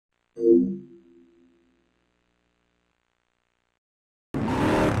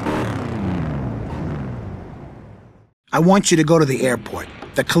I want you to go to the airport.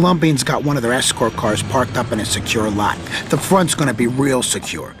 The Colombians got one of their escort cars parked up in a secure lot. The front's gonna be real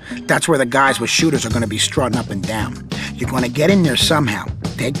secure. That's where the guys with shooters are gonna be strutting up and down. You're gonna get in there somehow,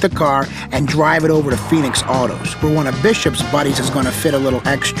 take the car, and drive it over to Phoenix Autos, where one of Bishop's buddies is gonna fit a little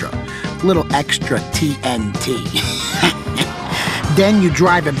extra. TNT. Then you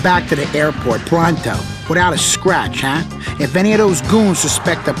drive it back to the airport pronto, without a scratch, huh? If any of those goons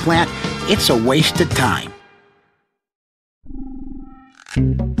suspect the plant, it's a waste of time.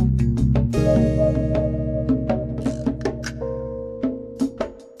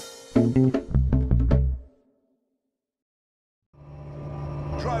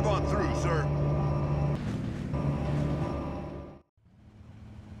 Drive on through, sir.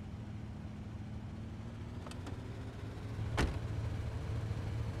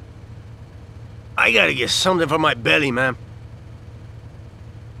 I gotta get something for my belly, man.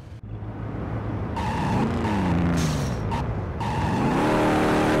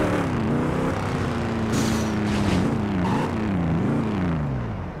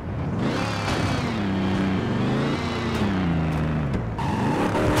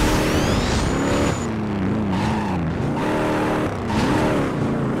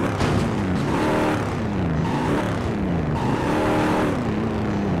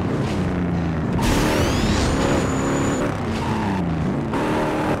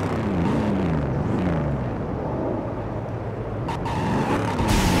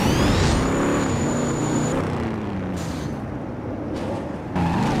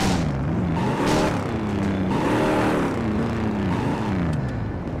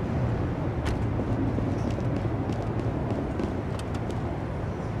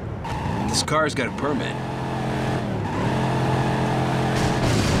 This car's got a permit.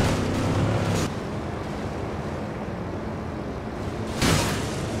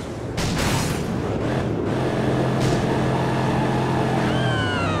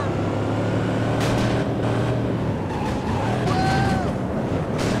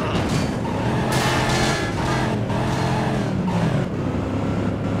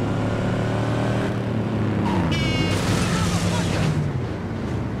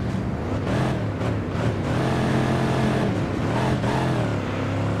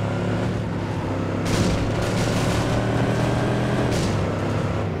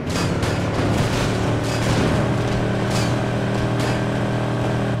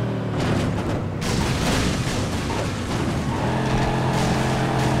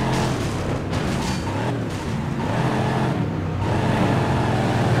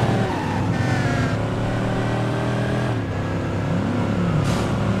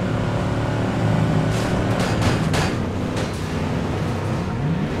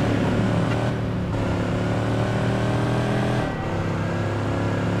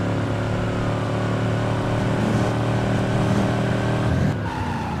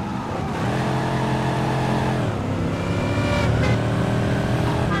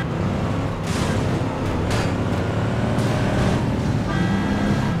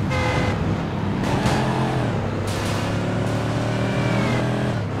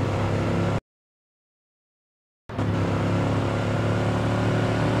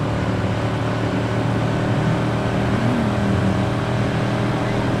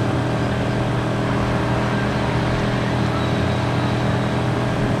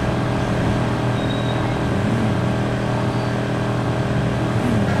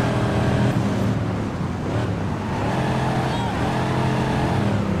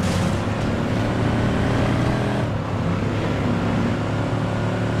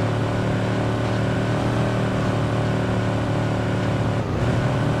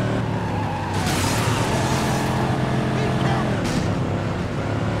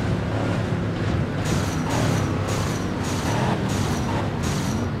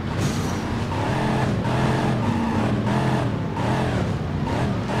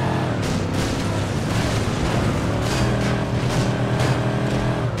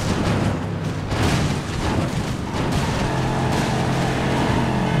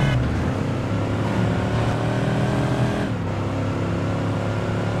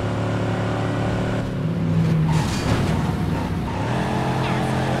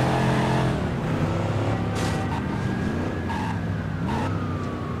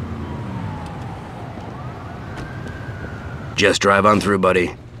 Just drive on through,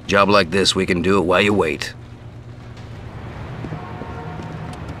 buddy. Job like this, we can do it while you wait.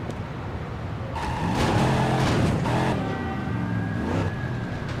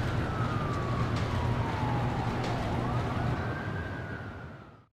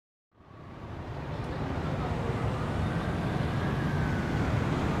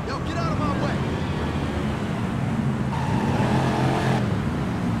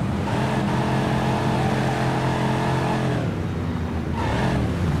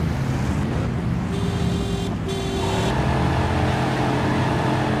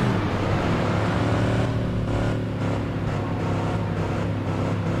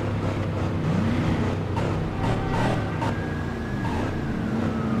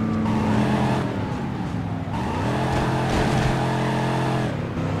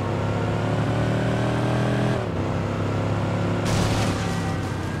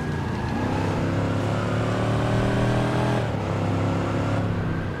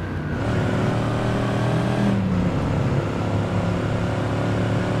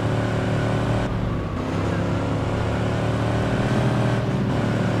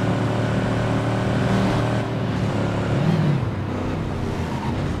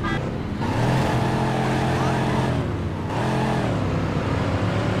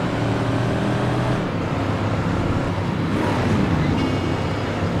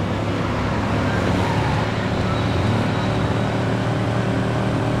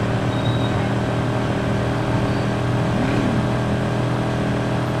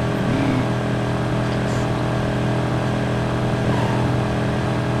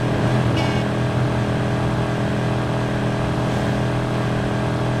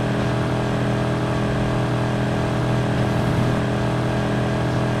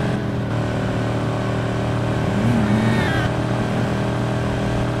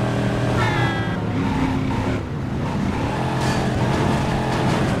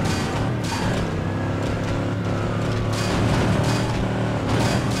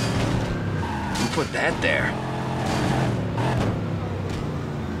 that there?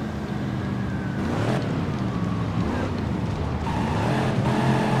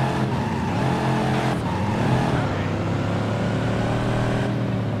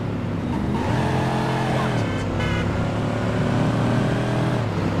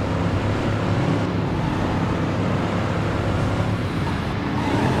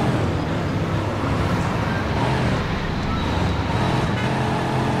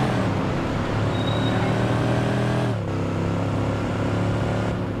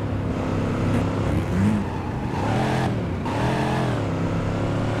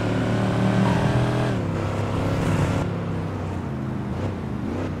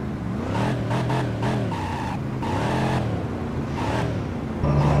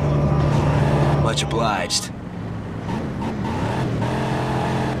 Much obliged.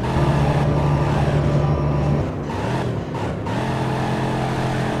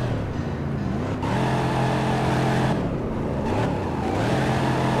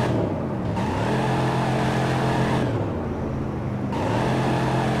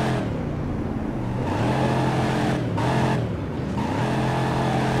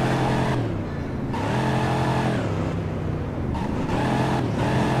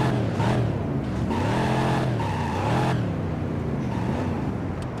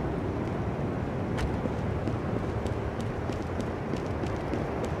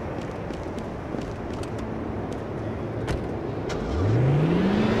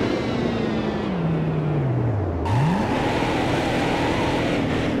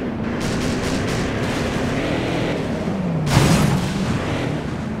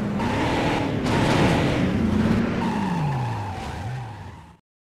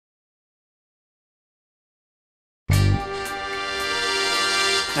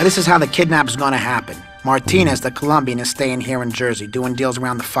 Now this is how the kidnap's gonna happen. Martinez, the Colombian, is staying here in Jersey, doing deals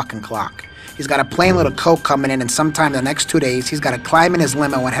around the fucking clock. He's got a plain little coke coming in, and sometime the next 2 days, he's gotta climb in his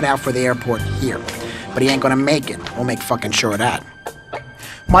limo and head out for the airport here. But he ain't gonna make it. We'll make fucking sure of that.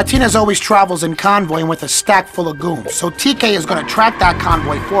 Martinez always travels in convoy and with a stack full of goons, so TK is gonna track that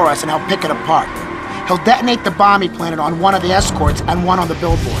convoy for us and help pick it apart. He'll detonate the bomb he planted on one of the escorts and one on the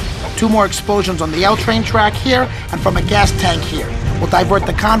billboard. 2 more explosions on the L train track here and from a gas tank here. We'll divert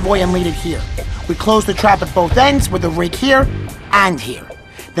the convoy and lead it here. We close the trap at both ends with a rig here and here.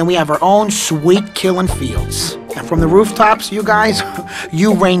 Then we have our own sweet killing fields. And from the rooftops, you guys,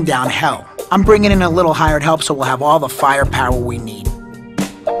 you rain down hell. I'm bringing in a little hired help so we'll have all the firepower we need.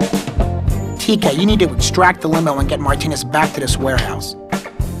 TK, you need to extract the limo and get Martinez back to this warehouse.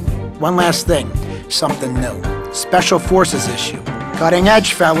 One last thing, something new. Special forces issue. Cutting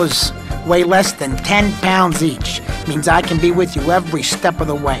edge, fellas. Weigh less than 10 pounds each. Means I can be with you every step of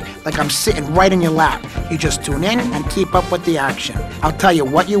the way, like I'm sitting right in your lap. You just tune in and keep up with the action. I'll tell you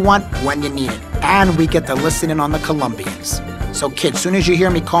what you want when you need it. And we get to listen in on the Colombians. So kid, soon as you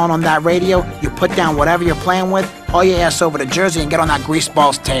hear me calling on that radio, you put down whatever you're playing with, haul your ass over to Jersey and get on that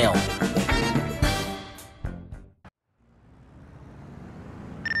greaseball's tail.